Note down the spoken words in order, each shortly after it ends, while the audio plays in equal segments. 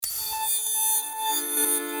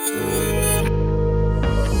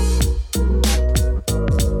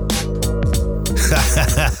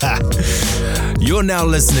You're now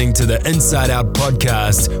listening to the Inside Out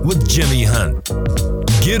podcast with Jimmy Hunt.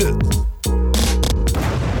 Get it?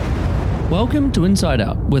 Welcome to Inside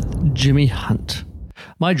Out with Jimmy Hunt.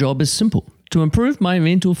 My job is simple: to improve my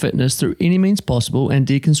mental fitness through any means possible and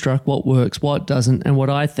deconstruct what works, what doesn't, and what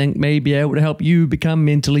I think may be able to help you become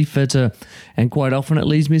mentally fitter. And quite often it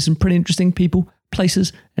leads me to some pretty interesting people,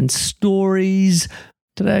 places, and stories.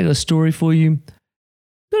 Today I got a story for you.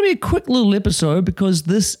 It's going to be a quick little episode because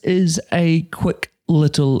this is a quick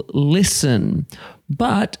little lesson.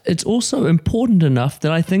 But it's also important enough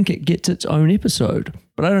that I think it gets its own episode.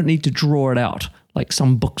 But I don't need to draw it out like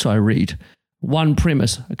some books I read. One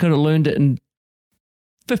premise. I could have learned it in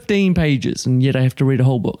 15 pages, and yet I have to read a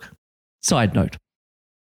whole book. Side note.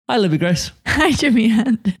 Hi, Libby Grace. Hi, Jimmy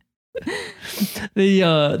Hunt.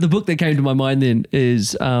 The book that came to my mind then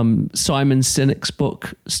is Simon Sinek's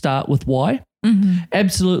book, Start With Why. Mm-hmm.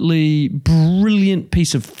 Absolutely brilliant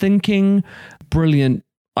piece of thinking, brilliant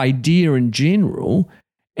idea in general,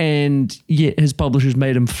 and yet his publishers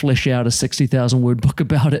made him flesh out a 60,000 word book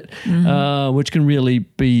about it, which can really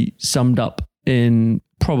be summed up in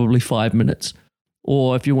probably 5 minutes.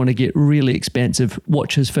 Or if you want to get really expansive,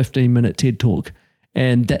 watch his 15-minute TED Talk.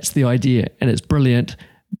 And that's the idea. And it's brilliant.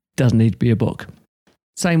 Doesn't need to be a book.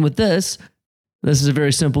 Same with this. This is a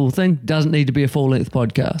very simple thing. Doesn't need to be a full-length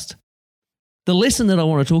podcast. The lesson that I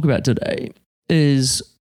want to talk about today is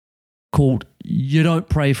called You Don't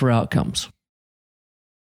Pray for Outcomes.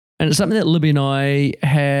 And it's something that Libby and I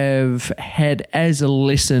have had as a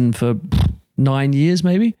lesson for 9 years,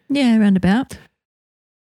 maybe. Yeah, around about.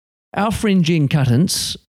 Our friend Jen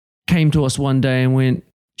Cuttance came to us one day and went,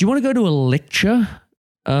 do you want to go to a lecture?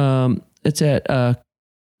 It's at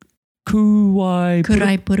Kuai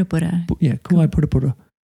Purapura. Yeah, Kuai Purapura.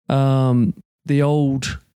 The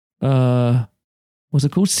old, what's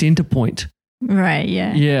it called? Centrepoint. Right,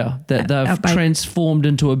 yeah. Yeah, that they've transformed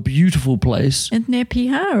into a beautiful place. Isn't there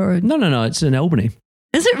Piha or? No, it's in Albany.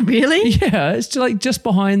 Is it really? Yeah, it's like just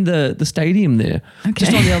behind the stadium there,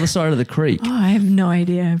 just on the other side of the creek. Oh, I have no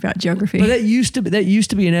idea about geography. But that used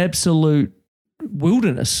to be an absolute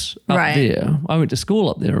wilderness up there. I went to school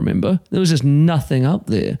up there, remember? There was just nothing up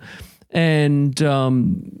there. And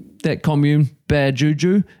that commune, bad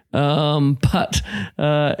juju, but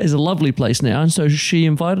is a lovely place now. And so she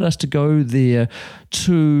invited us to go there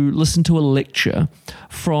to listen to a lecture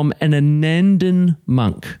from an Anandan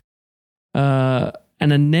monk. An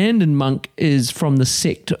Anandan monk is from the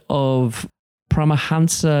sect of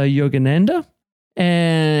Paramahansa Yogananda.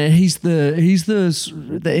 And he's the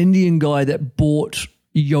Indian guy that brought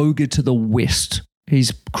yoga to the West.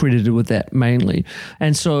 He's credited with that mainly.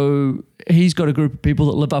 And so he's got a group of people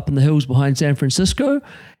that live up in the hills behind San Francisco.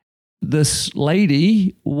 This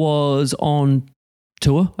lady was on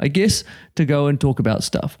tour, I guess, to go and talk about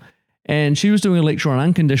stuff. And she was doing a lecture on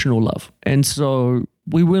unconditional love. And so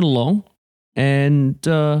we went along, and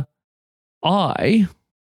I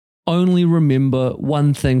only remember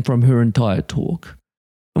one thing from her entire talk.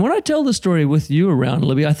 And when I tell the story with you around,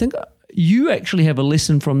 Libby, I think you actually have a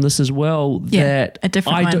lesson from this as well. Yeah, a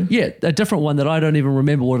different one. A different one that I don't even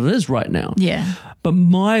remember what it is right now. Yeah. But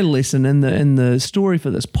my lesson in the story for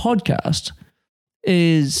this podcast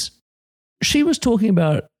is she was talking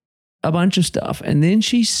about a bunch of stuff, and then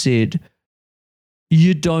she said,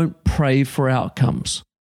 you don't pray for outcomes.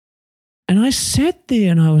 And I sat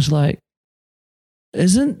there and I was like,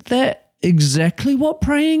 isn't that exactly what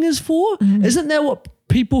praying is for? Mm-hmm. Isn't that what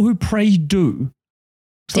people who pray do?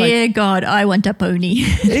 It's Dear God, I want a pony.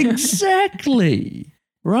 Exactly.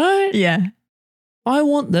 Right? Yeah. I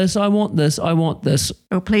want this, I want this, I want this.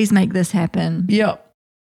 Or please make this happen. Yeah.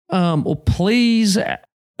 Or please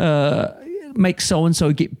make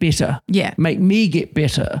so-and-so get better. Yeah. Make me get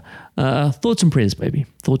better. Thoughts and prayers, baby.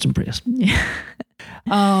 Thoughts and prayers. Yeah.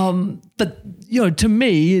 But, to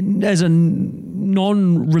me, as a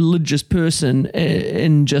non-religious person,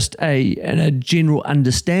 in just in a general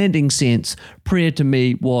understanding sense, prayer to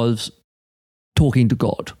me was talking to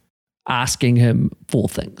God, asking him for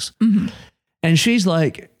things. Mm-hmm. And she's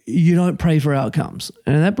like, you don't pray for outcomes.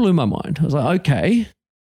 And that blew my mind. I was like, okay.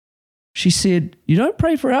 She said, you don't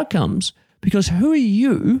pray for outcomes because who are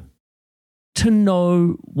you to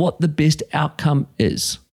know what the best outcome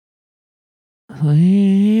is?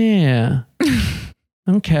 Yeah.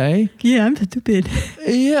 Okay. Yeah, I'm stupid.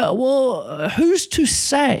 Yeah, well, who's to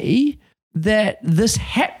say that this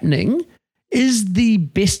happening is the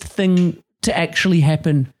best thing to actually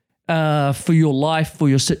happen for your life, for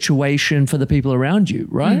your situation, for the people around you,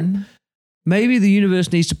 right? Mm. Maybe the universe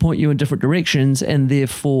needs to point you in different directions and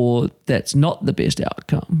therefore that's not the best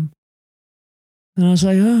outcome. And I was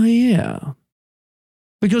like, oh, yeah.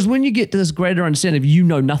 Because when you get to this greater understanding of you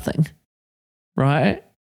know nothing, right?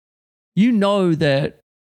 You know that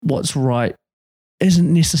what's right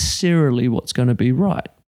isn't necessarily what's going to be right.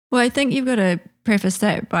 Well, I think you've got to preface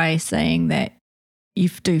that by saying that you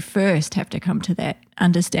do first have to come to that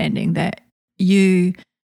understanding that you,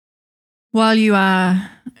 while you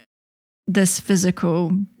are this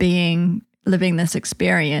physical being living this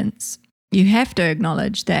experience, you have to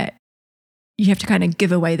acknowledge that you have to kind of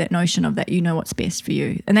give away that notion of that you know what's best for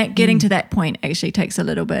you. And that getting to that point actually takes a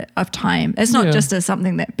little bit of time. It's not just as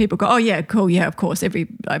something that people go, oh yeah, cool, yeah, of course.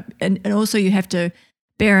 And also you have to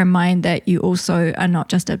bear in mind that you also are not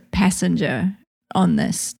just a passenger on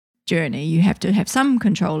this journey. You have to have some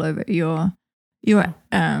control over your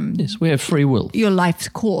yes, we have free will. Your life's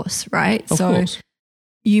course, right? Of course.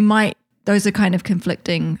 You might, those are kind of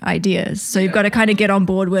conflicting ideas. So you've got to kind of get on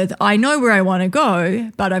board with, I know where I want to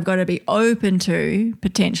go, but I've got to be open to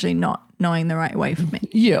potentially not knowing the right way for me.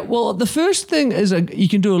 Yeah, well, the first thing is you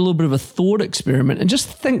can do a little bit of a thought experiment and just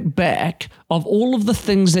think back of all of the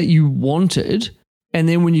things that you wanted, and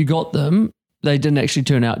then when you got them, they didn't actually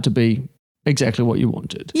turn out to be exactly what you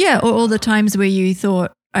wanted. Yeah, or all the times where you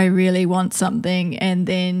thought, I really want something, and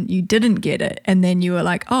then you didn't get it, and then you were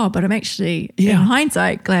like, oh, but I'm actually, in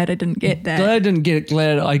hindsight, glad I didn't get that. Glad I didn't get it,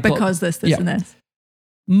 glad I got... Because this, and this.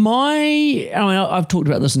 I've talked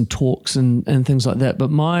about this in talks and things like that, but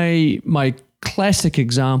my classic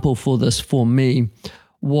example for this for me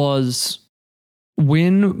was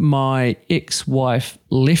when my ex-wife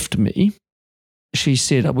left me. She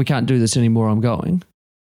said, we can't do this anymore, I'm going.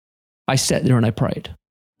 I sat there and I prayed.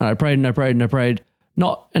 And I prayed and I prayed and I prayed.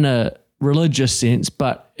 Not in a religious sense,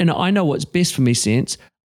 but in a I know what's best for me sense.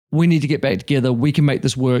 We need to get back together. We can make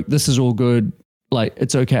this work. This is all good. Like,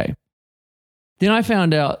 it's okay. Then I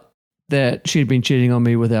found out that she'd been cheating on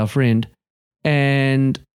me with our friend,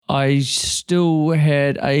 and I still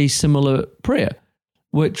had a similar prayer,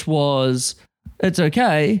 which was, it's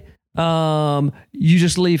okay. You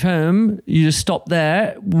just leave him. You just stop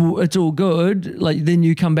that. It's all good. Like, then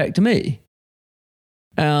you come back to me.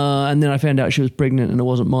 And then I found out she was pregnant and it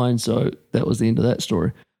wasn't mine. So that was the end of that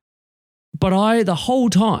story. But I, the whole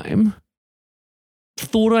time,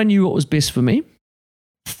 thought I knew what was best for me,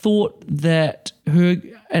 thought that her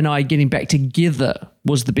and I getting back together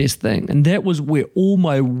was the best thing. And that was where all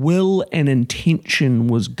my will and intention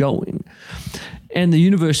was going. And the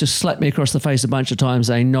universe just slapped me across the face a bunch of times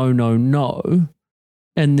saying, no, no, no.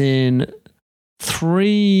 And then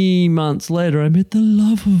 3 months later, I met the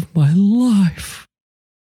love of my life.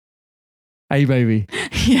 Hey, baby.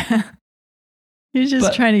 Yeah. You're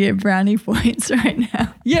just trying to get brownie points right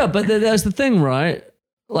now. Yeah, but that's the thing, right?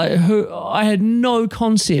 Like, I had no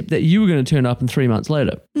concept that you were going to turn up in 3 months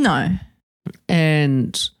later. No.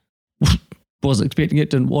 And wasn't expecting it,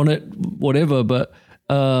 didn't want it, whatever. But,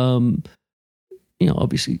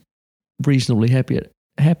 obviously reasonably happy it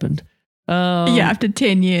happened. After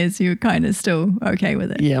 10 years, you were kind of still okay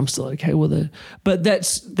with it. Yeah, I'm still okay with it. But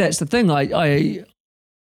that's the thing.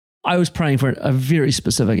 I was praying for a very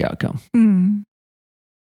specific outcome. Mm.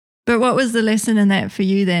 But what was the lesson in that for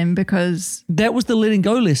you then? Because that was the letting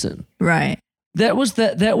go lesson. Right. That was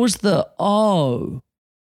the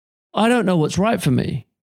I don't know what's right for me.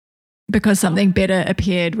 Because something better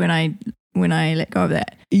appeared when I let go of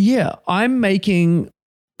that. Yeah, I'm making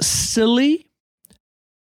silly,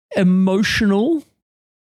 emotional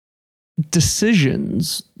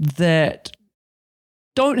decisions that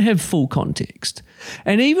don't have full context.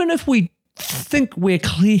 And even if we think we're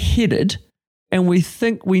clear-headed and we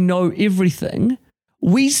think we know everything,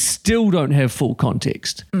 we still don't have full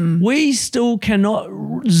context. We still cannot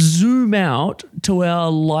zoom out to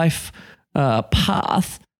our life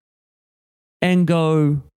path and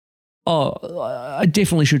go, oh, I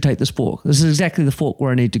definitely should take this fork. This is exactly the fork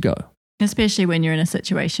where I need to go. Especially when you're in a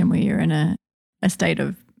situation where you're in a state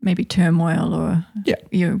of maybe turmoil or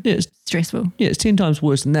you're stressful. Yeah, it's 10 times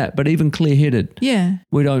worse than that, but even clear-headed,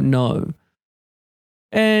 we don't know.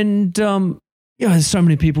 And, there's so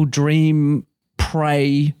many people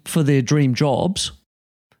pray for their dream jobs,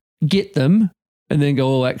 get them, and then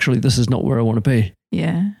go, oh, actually, this is not where I want to be.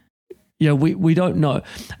 Yeah. Yeah, we don't know.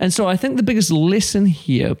 And so I think the biggest lesson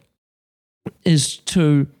here is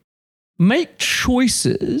to make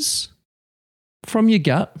choices from your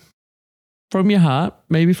gut, from your heart,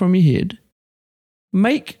 maybe from your head.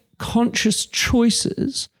 Make conscious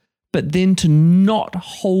choices, but then to not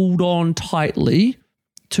hold on tightly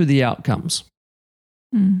to the outcomes.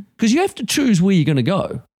 Because you have to choose where you're going to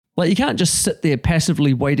go. Like, you can't just sit there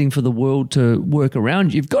passively waiting for the world to work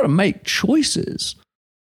around you. You've got to make choices.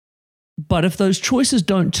 But if those choices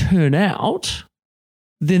don't turn out,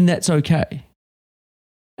 then that's okay.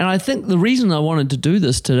 And I think the reason I wanted to do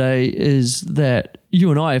this today is that you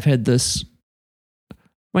and I have had this. I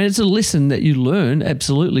mean, it's a lesson that you learn,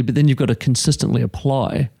 absolutely, but then you've got to consistently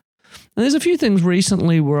apply. And there's a few things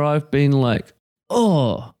recently where I've been like,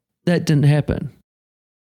 oh, that didn't happen.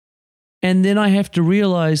 And then I have to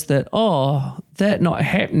realize that, oh, that not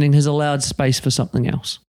happening has allowed space for something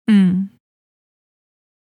else. Mm.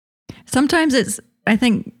 Sometimes I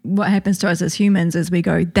think what happens to us as humans is we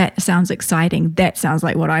go, that sounds exciting. That sounds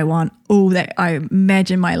like what I want. Oh, that I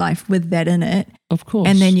imagine my life with that in it. Of course.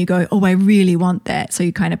 And then you go, oh, I really want that. So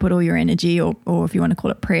you kind of put all your energy or if you want to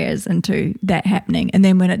call it prayers into that happening. And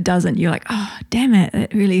then when it doesn't, you're like, oh, damn it,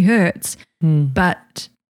 it really hurts. But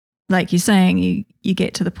like you're saying, you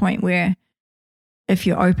get to the point where if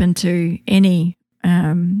you're open to any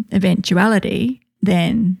eventuality,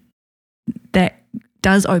 then that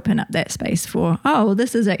does open up that space for, oh, well,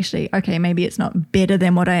 this is actually, okay, maybe it's not better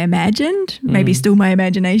than what I imagined. Maybe still my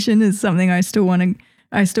imagination is something I still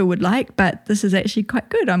would like, but this is actually quite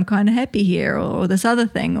good. I'm kind of happy here, or this other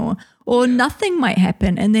thing, or nothing might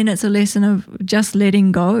happen. And then it's a lesson of just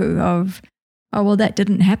letting go of, oh, well, that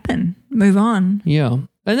didn't happen. Move on. Yeah.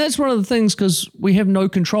 And that's one of the things, because we have no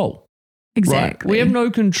control. Exactly. Right? We have no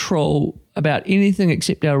control about anything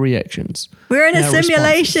except our reactions. We're in a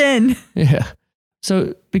simulation. Responses. Yeah.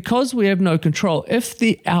 So because we have no control, if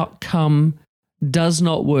the outcome does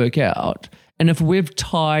not work out, and if we've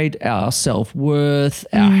tied our self-worth,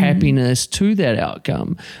 our happiness to that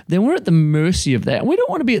outcome, then we're at the mercy of that. And we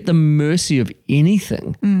don't want to be at the mercy of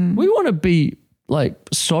anything. We want to be like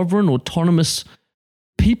sovereign, autonomous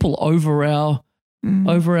people over our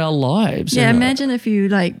lives. Yeah, imagine if you're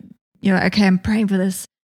like, okay, I'm praying for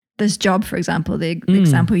this job, for example, the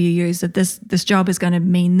example you use, that this job is going to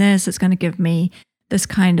mean this, it's going to give me this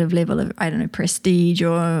kind of level of, I don't know, prestige,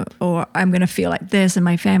 or I'm going to feel like this, and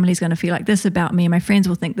my family's going to feel like this about me, and my friends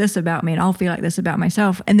will think this about me, and I'll feel like this about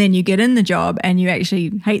myself. And then you get in the job and you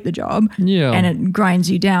actually hate the job, and it grinds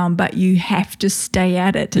you down, but you have to stay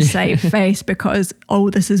at it to save face because, oh,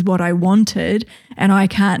 this is what I wanted, and I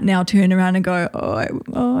can't now turn around and go,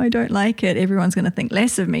 I don't like it. Everyone's going to think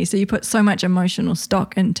less of me. So you put so much emotional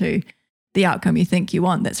stock into the outcome you think you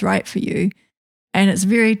want that's right for you. And it's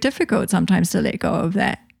very difficult sometimes to let go of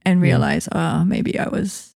that and realize, maybe I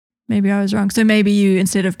was wrong. So maybe you,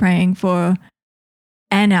 instead of praying for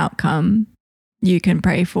an outcome, you can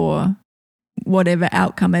pray for whatever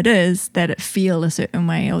outcome it is, that it feel a certain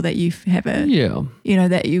way, or that you have that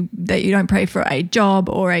you don't pray for a job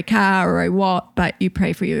or a car or a what, but you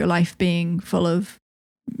pray for your life being full of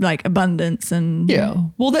like abundance. And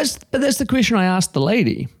well, that's the question I asked the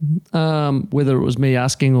lady, whether it was me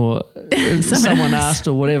asking or someone asked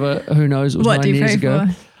or whatever, who knows, it was 9 years ago. I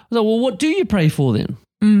was like, well, what do you pray for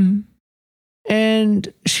then?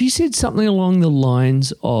 And she said something along the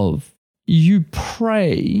lines of, you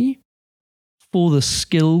pray for the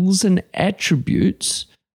skills and attributes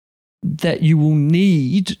that you will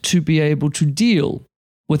need to be able to deal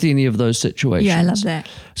with any of those situations. Yeah, I love that.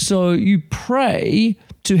 So you pray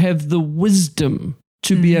to have the wisdom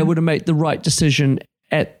to be able to make the right decision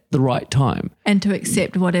at the right time. And to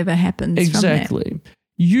accept whatever happens exactly. from that.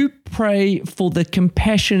 You pray for the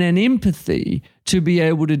compassion and empathy to be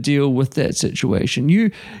able to deal with that situation.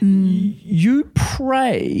 You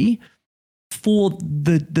pray for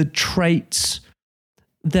the traits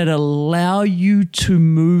that allow you to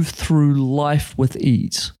move through life with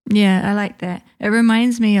ease. Yeah, I like that. It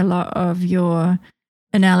reminds me a lot of your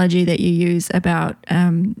analogy that you use about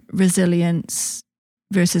resilience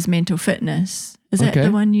versus mental fitness. Is that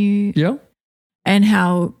the one you... Yeah. And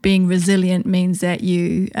how being resilient means that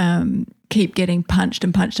you keep getting punched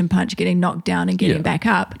and punched and punched, getting knocked down and getting back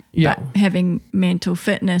up. Yeah. But having mental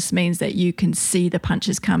fitness means that you can see the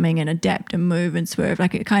punches coming and adapt and move and swerve.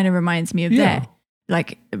 Like, it kind of reminds me of that.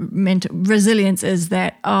 Like, mental resilience is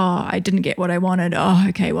that, I didn't get what I wanted. Oh,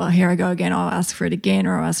 okay, well, here I go again. I'll ask for it again,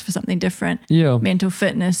 or I'll ask for something different. Yeah. Mental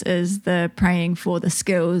fitness is the praying for the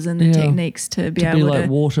skills and the techniques to be able to like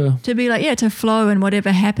water. To be like, to flow, and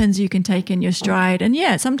whatever happens, you can take in your stride. And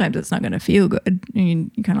sometimes it's not going to feel good. You're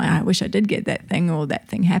kind of like, I wish I did get that thing, or that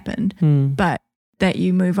thing happened. But that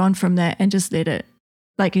you move on from that and just let it,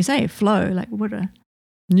 like you say, flow like water.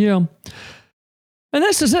 Yeah. And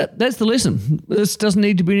that's just it. That's the lesson. This doesn't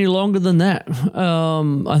need to be any longer than that.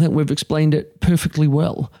 I think we've explained it perfectly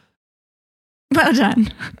well. Well done.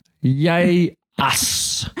 Yay,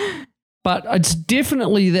 us. But it's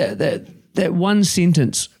definitely that one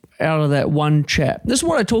sentence out of that one chap. This is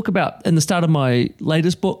what I talk about in the start of my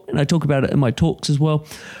latest book, and I talk about it in my talks as well,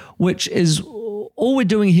 which is all we're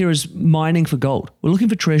doing here is mining for gold. We're looking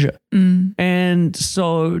for treasure. And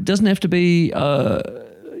so it doesn't have to be...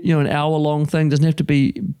 an hour-long thing. Doesn't have to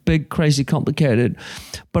be big, crazy, complicated.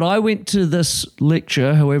 But I went to this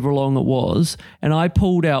lecture, however long it was, and I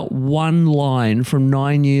pulled out one line from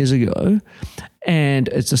 9 years ago. And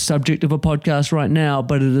it's a subject of a podcast right now,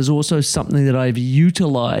 but it is also something that I've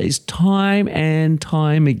utilized time and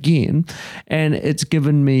time again. And it's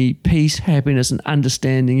given me peace, happiness, and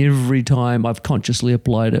understanding every time I've consciously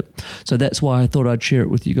applied it. So that's why I thought I'd share it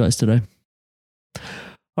with you guys today.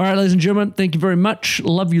 All right, ladies and gentlemen, thank you very much.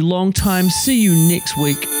 Love you long time. See you next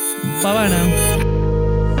week. Bye-bye now.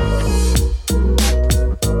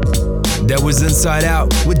 That was Inside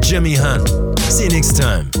Out with Jimmy Hunt. See you next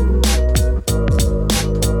time.